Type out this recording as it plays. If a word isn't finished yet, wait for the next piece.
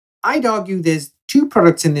I'd argue there's two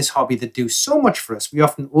products in this hobby that do so much for us we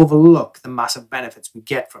often overlook the massive benefits we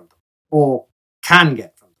get from them, or can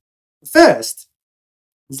get from them. The first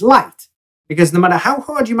is light, because no matter how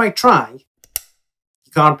hard you might try,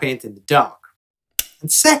 you can't paint in the dark.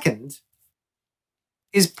 And second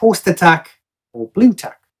is Poster Tack or Blu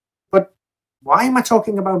Tack. But why am I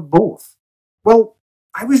talking about both? Well,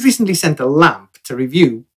 I was recently sent a lamp to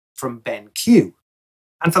review from BENQ.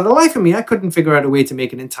 And for the life of me, I couldn't figure out a way to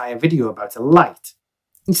make an entire video about a light.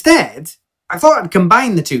 Instead, I thought I'd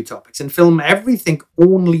combine the two topics and film everything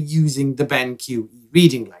only using the BENQ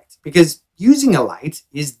E-reading light, because using a light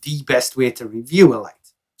is the best way to review a light.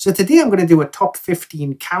 So today I'm going to do a top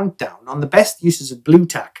 15 countdown on the best uses of Blu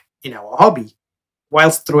Tack in our hobby,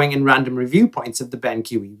 whilst throwing in random review points of the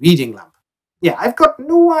BENQ E-reading lamp. Yeah, I've got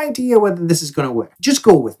no idea whether this is going to work. Just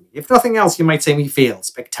go with me. If nothing else, you might say we failed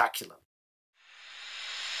spectacularly.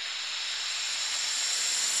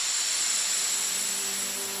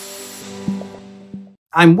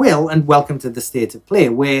 I'm Will, and welcome to The State of Play,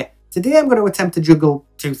 where today I'm going to attempt to juggle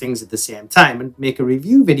two things at the same time and make a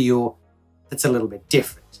review video that's a little bit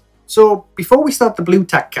different. So before we start the Blu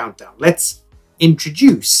Tack countdown, let's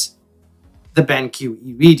introduce the BENQ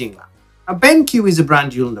E-reading lamp. Now, BENQ is a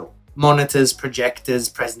brand you'll know. Monitors, projectors,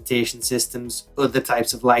 presentation systems, other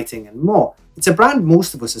types of lighting and more. It's a brand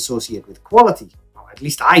most of us associate with quality, or at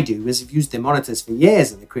least I do, as I've used their monitors for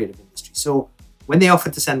years in the creative industry. So when they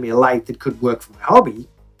offered to send me a light that could work for my hobby,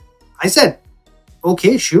 I said,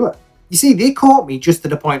 okay, sure. You see, they caught me just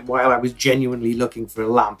at a point while I was genuinely looking for a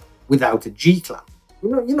lamp without a G-clamp.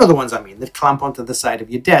 You know the ones I mean, that clamp onto the side of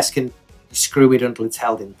your desk and you screw it until it's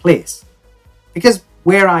held in place. Because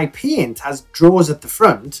where I paint has drawers at the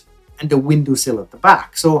front and a windowsill at the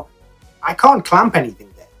back, so I can't clamp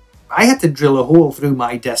anything there. I had to drill a hole through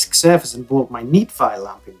my desk surface and bolt my neat file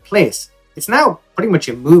lamp in place. It's now pretty much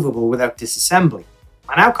immovable without disassembly.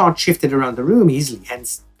 I now can't shift it around the room easily,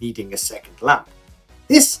 hence needing a second lamp.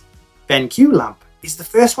 This BENQ lamp is the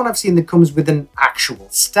first one I've seen that comes with an actual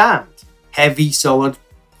stand. Heavy, solid,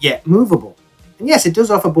 yet movable. And yes, it does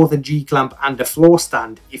offer both a G-clamp and a floor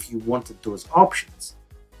stand if you wanted those options.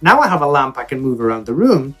 Now I have a lamp I can move around the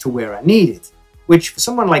room to where I need it, which for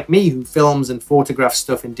someone like me who films and photographs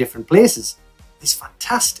stuff in different places is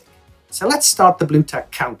fantastic. So let's start the Blu Tack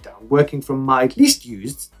countdown, working from my least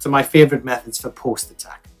used to my favourite methods for Poster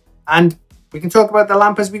Tack. And we can talk about the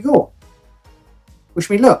lamp as we go. Wish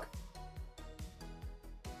me luck.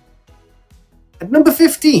 At number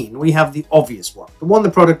 15, we have the obvious one, the one the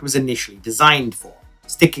product was initially designed for,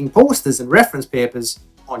 sticking posters and reference papers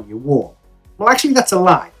on your wall. Well, actually that's a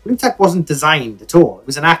lie. Blu Tack wasn't designed at all, it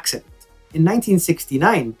was an accident. In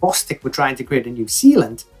 1969, Bostik were trying to create a new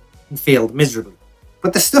sealant and failed miserably.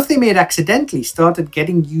 But the stuff they made accidentally started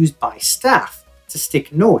getting used by staff to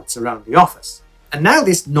stick notes around the office. And now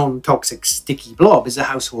this non-toxic sticky blob is a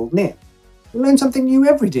household name. You learn something new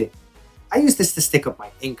every day. I use this to stick up my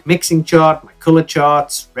ink mixing chart, my colour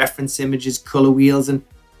charts, reference images, colour wheels, and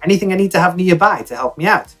anything I need to have nearby to help me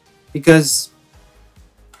out. Because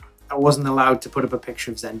I wasn't allowed to put up a picture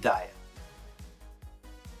of Zendaya.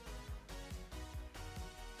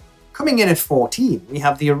 Coming in at 14, we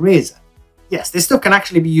have the eraser. Yes, this stuff can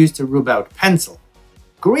actually be used to rub out pencil.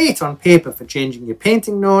 Great on paper for changing your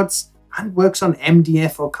painting notes, and works on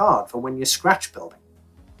MDF or card for when you're scratch building.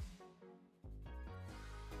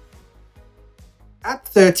 At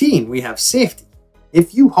 13, we have safety.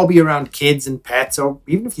 If you hobby around kids and pets, or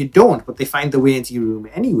even if you don't, but they find their way into your room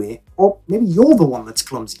anyway, or maybe you're the one that's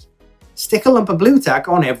clumsy, stick a lump of Blu Tack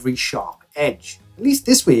on every sharp edge. At least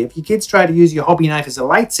this way, if your kids try to use your hobby knife as a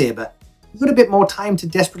lightsaber, you've got a bit more time to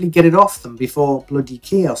desperately get it off them before bloody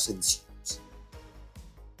chaos ensues.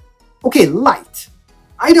 Okay, light.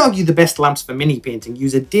 I'd argue the best lamps for mini painting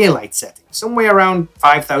use a daylight setting, somewhere around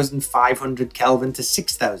 5,500 Kelvin to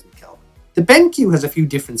 6,000 Kelvin. The BENQ has a few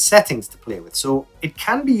different settings to play with, so it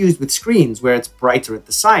can be used with screens where it's brighter at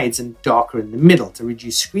the sides and darker in the middle to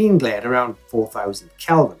reduce screen glare at around 4,000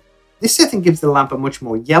 Kelvin. This setting gives the lamp a much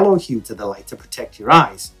more yellow hue to the light to protect your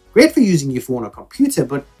eyes. Great for using your phone or computer,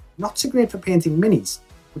 but not so great for painting minis,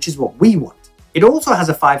 which is what we want. It also has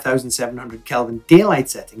a 5,700 Kelvin daylight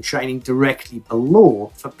setting shining directly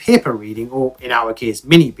below for paper reading, or in our case,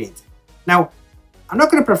 mini painting. Now, I'm not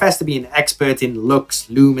going to profess to be an expert in lux,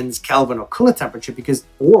 lumens, Kelvin or colour temperature, because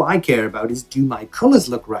all I care about is, do my colours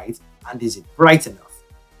look right and is it bright enough?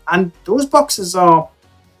 And those boxes are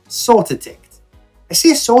sort of ticked. I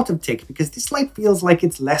say sort of ticked because this light feels like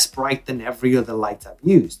it's less bright than every other light I've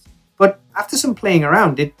used. But after some playing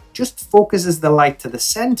around, it just focuses the light to the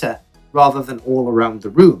centre rather than all around the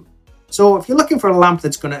room. So if you're looking for a lamp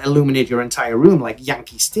that's going to illuminate your entire room like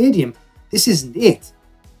Yankee Stadium, this isn't it.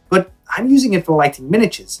 But I'm using it for lighting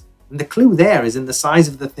miniatures, and the clue there is in the size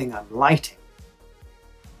of the thing I'm lighting.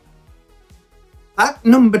 At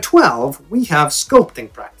number 12, we have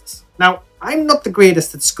sculpting practice. Now, I'm not the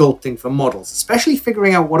greatest at sculpting for models, especially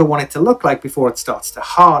figuring out what I want it to look like before it starts to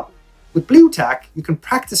harden. With Blu Tack, you can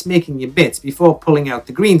practice making your bits before pulling out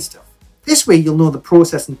the green stuff. This way you'll know the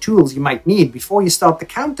process and tools you might need before you start the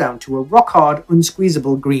countdown to a rock-hard,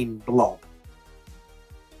 unsqueezable green blob.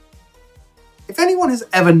 If anyone has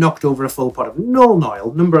ever knocked over a full pot of Nuln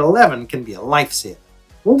Oil, number 11 can be a lifesaver.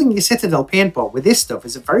 Holding your Citadel paint pot with this stuff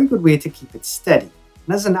is a very good way to keep it steady,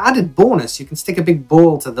 and as an added bonus you can stick a big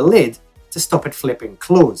ball to the lid to stop it flipping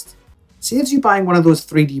closed. Saves you buying one of those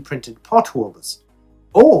 3D printed pot holders.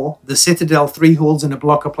 Or the Citadel 3 holes in a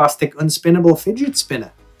block of plastic unspinnable fidget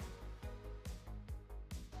spinner.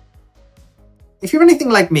 If you're anything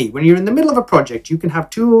like me, when you're in the middle of a project you can have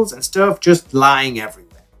tools and stuff just lying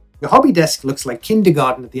everywhere. Your hobby desk looks like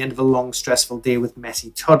kindergarten at the end of a long stressful day with messy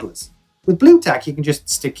toddlers. With Blu Tack you can just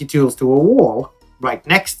stick your tools to a wall right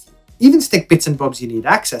next to you. Even stick bits and bobs you need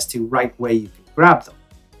access to right where you can grab them.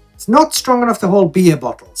 It's not strong enough to hold beer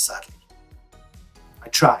bottles, sadly. I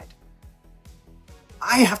tried.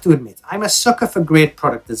 I have to admit, I'm a sucker for great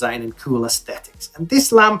product design and cool aesthetics, and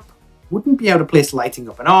this lamp wouldn't be out of place lighting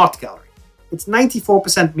up an art gallery. It's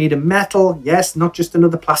 94% made of metal, yes, not just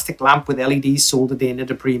another plastic lamp with LEDs soldered in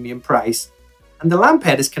at a premium price. And the lamp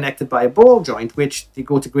head is connected by a ball joint, which they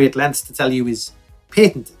go to great lengths to tell you is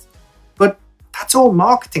patented. But that's all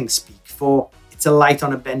marketing speak for it's a light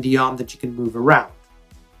on a bendy arm that you can move around.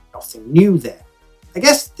 Nothing new there. I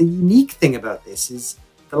guess the unique thing about this is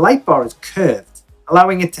the light bar is curved,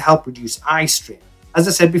 allowing it to help reduce eye strain. As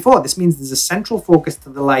I said before, this means there's a central focus to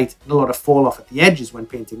the light and a lot of fall off at the edges when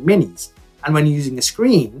painting minis. And when using a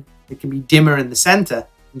screen, it can be dimmer in the center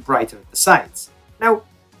and brighter at the sides. Now,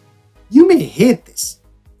 you may hate this.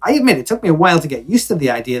 I admit it took me a while to get used to the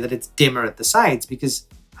idea that it's dimmer at the sides because,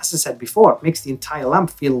 as I said before, it makes the entire lamp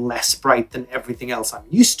feel less bright than everything else I'm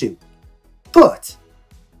used to. But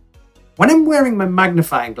when I'm wearing my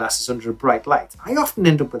magnifying glasses under a bright light, I often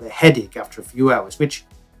end up with a headache after a few hours, which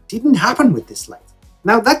didn't happen with this light.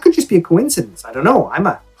 Now, that could just be a coincidence, I don't know. I'm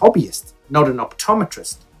a hobbyist, not an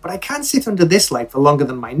optometrist. But I can't sit under this light for longer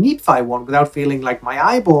than my Neatfi one without feeling like my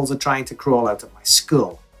eyeballs are trying to crawl out of my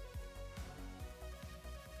skull.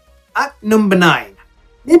 At number 9,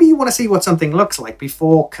 maybe you want to see what something looks like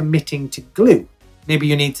before committing to glue. Maybe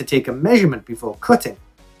you need to take a measurement before cutting.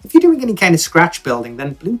 If you're doing any kind of scratch building,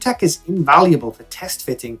 then Blu Tack is invaluable for test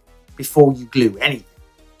fitting before you glue anything.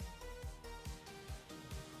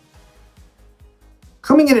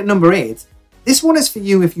 Coming in at number 8, this one is for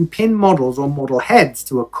you if you pin models or model heads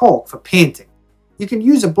to a cork for painting. You can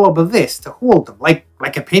use a blob of this to hold them, like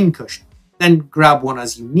a pin cushion, then grab one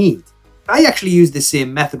as you need. I actually use this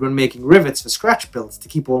same method when making rivets for scratch builds to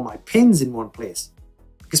keep all my pins in one place,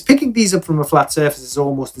 because picking these up from a flat surface is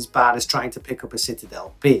almost as bad as trying to pick up a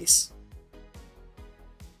Citadel base.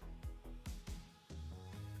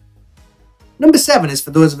 Number 7 is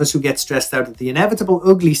for those of us who get stressed out at the inevitable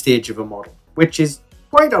ugly stage of a model, which is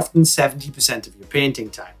quite often 70% of your painting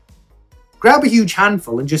time. Grab a huge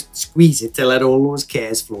handful and just squeeze it to let all those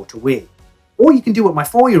cares float away. Or you can do what my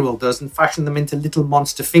 4-year-old does and fashion them into little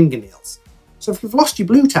monster fingernails. So if you've lost your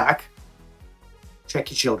Blu Tack,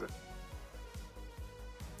 check your children.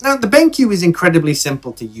 Now the BENQ is incredibly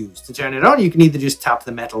simple to use. To turn it on, you can either just tap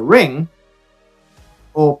the metal ring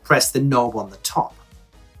or press the knob on the top.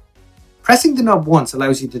 Pressing the knob once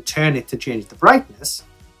allows you to turn it to change the brightness.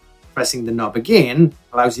 Pressing the knob again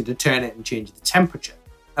allows you to turn it and change the temperature.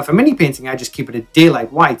 Now for mini painting, I just keep it at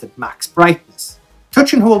daylight white at max brightness.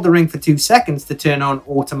 Touch and hold the ring for 2 seconds to turn on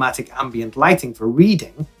automatic ambient lighting for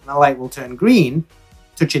reading, and the light will turn green.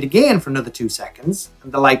 Touch it again for another 2 seconds,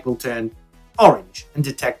 and the light will turn orange and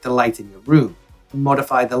detect the light in your room. And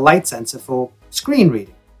modify the light sensor for screen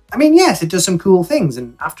reading. I mean, yes, it does some cool things,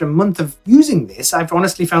 and after a month of using this, I've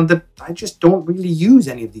honestly found that I just don't really use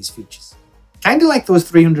any of these features. Kinda like those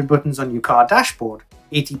 300 buttons on your car dashboard,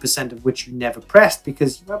 80% of which you never pressed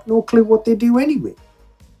because you have no clue what they do anyway.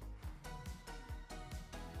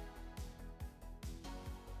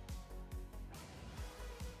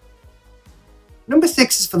 Number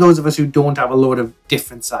 6 is for those of us who don't have a load of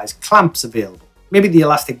different size clamps available. Maybe the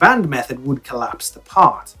elastic band method would collapse the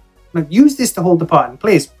part. Now use this to hold the part in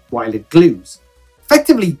place while it glues,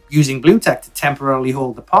 effectively using Blu Tack to temporarily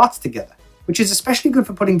hold the parts together, which is especially good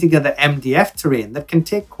for putting together MDF terrain that can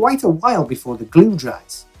take quite a while before the glue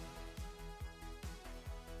dries.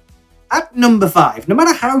 At number 5, no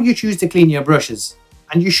matter how you choose to clean your brushes,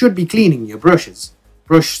 And you should be cleaning your brushes.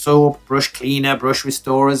 Brush soap, brush cleaner, brush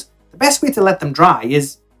restorers. The best way to let them dry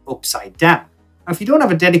is upside down. Now, if you don't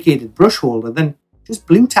have a dedicated brush holder, then just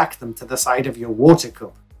Blu Tack them to the side of your water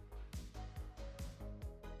cup.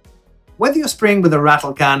 Whether you're spraying with a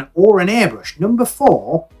rattle can or an airbrush, number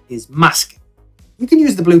 4 is masking. You can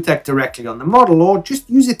use the Blu Tack directly on the model or just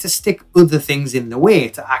use it to stick other things in the way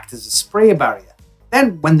to act as a spray barrier.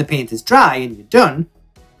 Then when the paint is dry and you're done,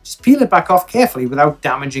 just peel it back off carefully without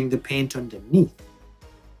damaging the paint underneath.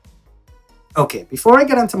 Okay, before I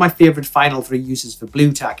get onto my favourite final 3 uses for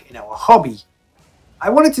Blu Tack in our hobby, I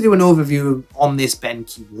wanted to do an overview on this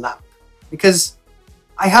BENQ lamp, because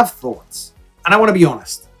I have thoughts, and I want to be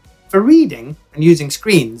honest. For reading and using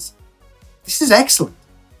screens, this is excellent.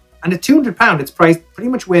 And at £200 it's priced pretty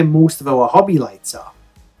much where most of our hobby lights are.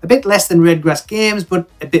 A bit less than Redgrass Games, but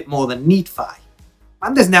a bit more than Neatfi.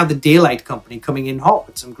 And there's now the Daylight company coming in hot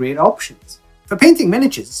with some great options. For painting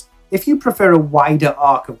miniatures, if you prefer a wider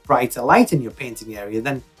arc of brighter light in your painting area,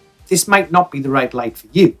 then this might not be the right light for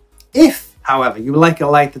you. If, however, you like a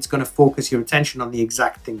light that's going to focus your attention on the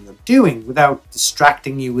exact thing you're doing without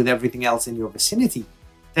distracting you with everything else in your vicinity,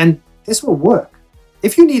 then this will work.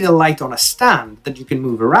 If you need a light on a stand that you can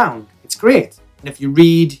move around, it's great. And if you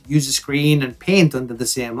read, use a screen and paint under the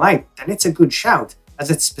same light, then it's a good shout, as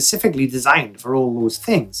it's specifically designed for all those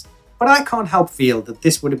things. But I can't help feel that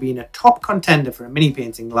this would have been a top contender for a mini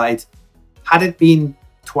painting light had it been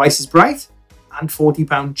twice as bright and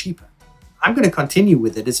 £40 cheaper. I'm going to continue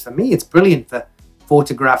with it, as for me it's brilliant for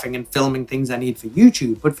photographing and filming things I need for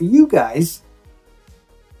YouTube, but for you guys,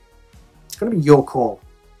 it's going to be your call.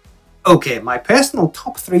 Okay, my personal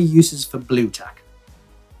top 3 uses for Blu Tack.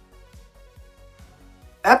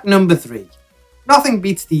 At number 3, nothing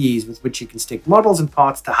beats the ease with which you can stick models and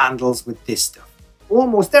parts to handles with this stuff.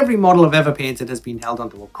 Almost every model I've ever painted has been held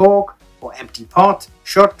onto a cork, or empty pot,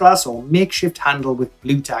 shot glass, or makeshift handle with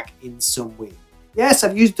Blu Tack in some way. Yes,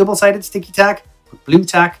 I've used double-sided Sticky Tack, but Blu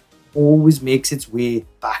Tack always makes its way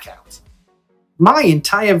back out. My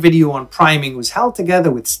entire video on priming was held together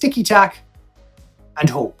with Sticky Tack and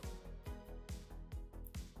hope.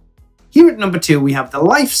 Here at number 2 we have the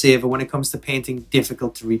lifesaver when it comes to painting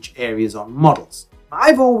difficult to reach areas on models.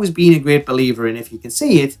 I've always been a great believer in, if you can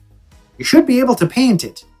see it, you should be able to paint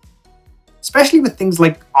it. Especially with things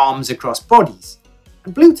like arms across bodies.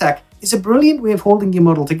 And Blu Tack is a brilliant way of holding your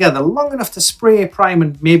model together long enough to spray, prime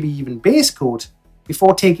and maybe even base coat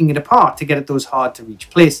before taking it apart to get at those hard to reach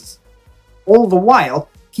places. All the while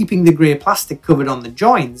keeping the grey plastic covered on the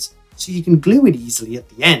joins so you can glue it easily at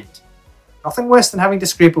the end. Nothing worse than having to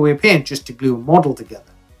scrape away paint just to glue a model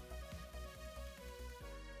together.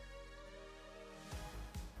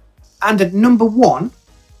 And at number 1,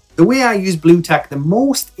 the way I use Blu Tack the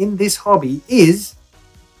most in this hobby is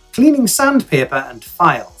cleaning sandpaper and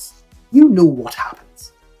files. You know what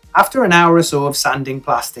happens. After an hour or so of sanding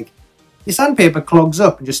plastic, your sandpaper clogs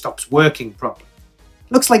up and just stops working properly.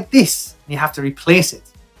 It looks like this, and you have to replace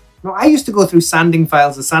it. Now, I used to go through sanding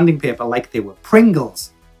files of sanding paper like they were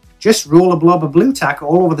Pringles. Just roll a blob of Blu Tack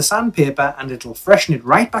all over the sandpaper and it'll freshen it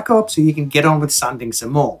right back up so you can get on with sanding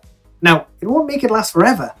some more. Now, it won't make it last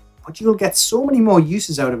forever, but you'll get so many more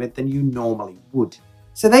uses out of it than you normally would.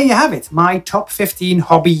 So there you have it, my top 15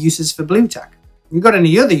 hobby uses for Blu Tack. If you've got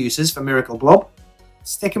any other uses for Miracle Blob,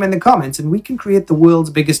 stick them in the comments and we can create the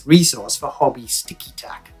world's biggest resource for hobby Sticky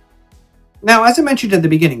Tack. Now, as I mentioned at the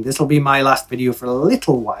beginning, this will be my last video for a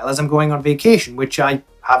little while as I'm going on vacation, which I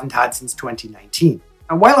haven't had since 2019.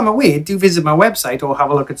 And while I'm away, do visit my website or have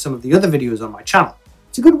a look at some of the other videos on my channel.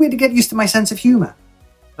 It's a good way to get used to my sense of humour.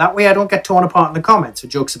 That way I don't get torn apart in the comments for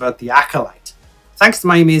jokes about the Acolyte. Thanks to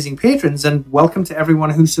my amazing patrons, and welcome to everyone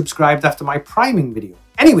who subscribed after my priming video.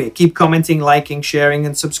 Anyway, keep commenting, liking, sharing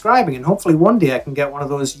and subscribing, and hopefully one day I can get one of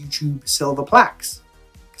those YouTube silver plaques.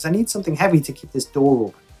 Because I need something heavy to keep this door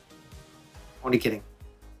open. Only kidding.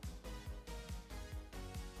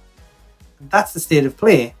 And that's the state of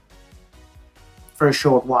play for a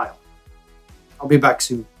short while. I'll be back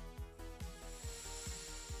soon.